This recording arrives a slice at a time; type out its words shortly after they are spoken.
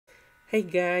Hey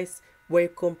guys,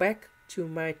 welcome back to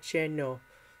my channel.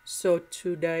 So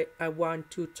today I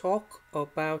want to talk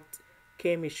about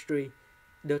chemistry.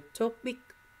 The topic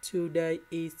today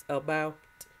is about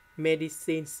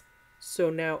medicines. So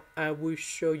now I will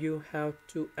show you how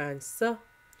to answer.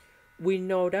 We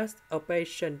know that a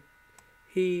patient,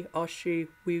 he or she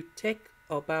will take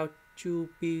about 2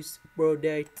 pills per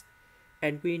day,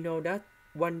 and we know that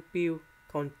one pill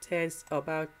contains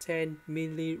about 10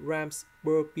 milligrams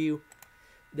per pill.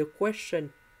 The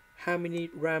question, how many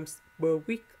grams per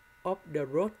week of the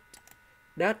road?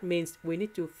 That means we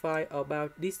need to find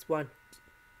about this one.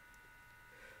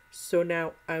 So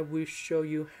now I will show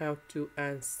you how to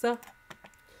answer.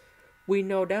 We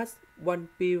know that one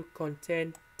pill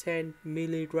contains 10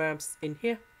 milligrams in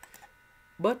here,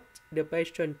 but the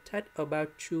patient take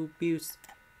about 2 pills.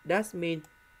 That means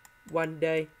one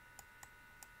day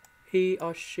he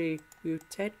or she will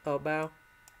take about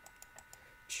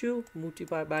 2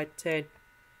 multiplied by 10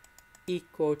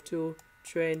 equal to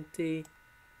 20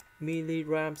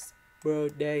 milligrams per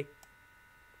day.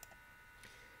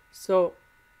 So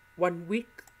 1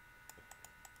 week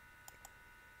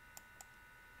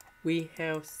we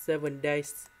have 7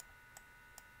 days.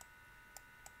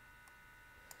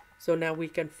 So now we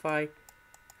can find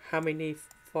how many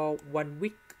for 1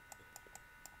 week.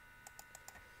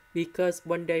 Because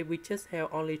one day we just have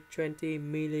only 20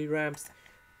 milligrams.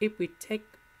 If we take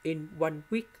in 1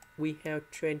 week, we have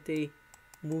 20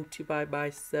 multiplied by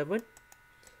 7,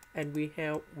 and we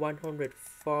have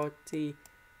 140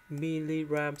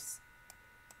 milligrams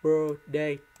per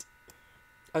day.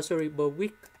 Per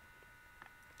week.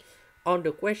 On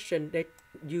the question, they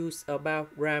use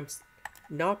about grams,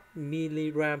 not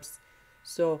milligrams.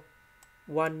 So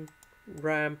 1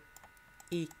 gram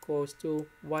equals to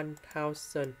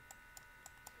 1000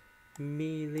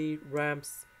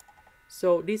 milligrams.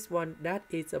 So this one, that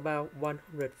is about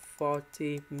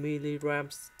 140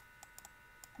 milligrams.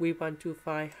 We want to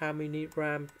find how many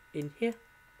grams in here.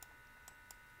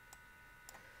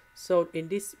 So in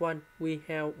this one we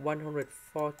have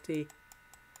 140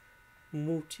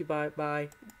 multiplied by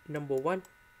number 1.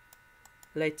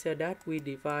 Later that we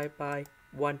divide by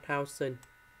 1000.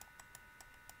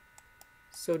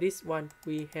 So this one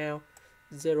we have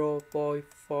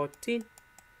 0.14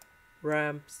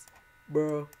 grams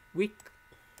per week.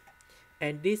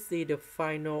 And this is the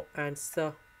final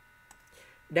answer.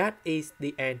 That is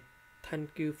the end.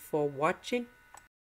 Thank you for watching.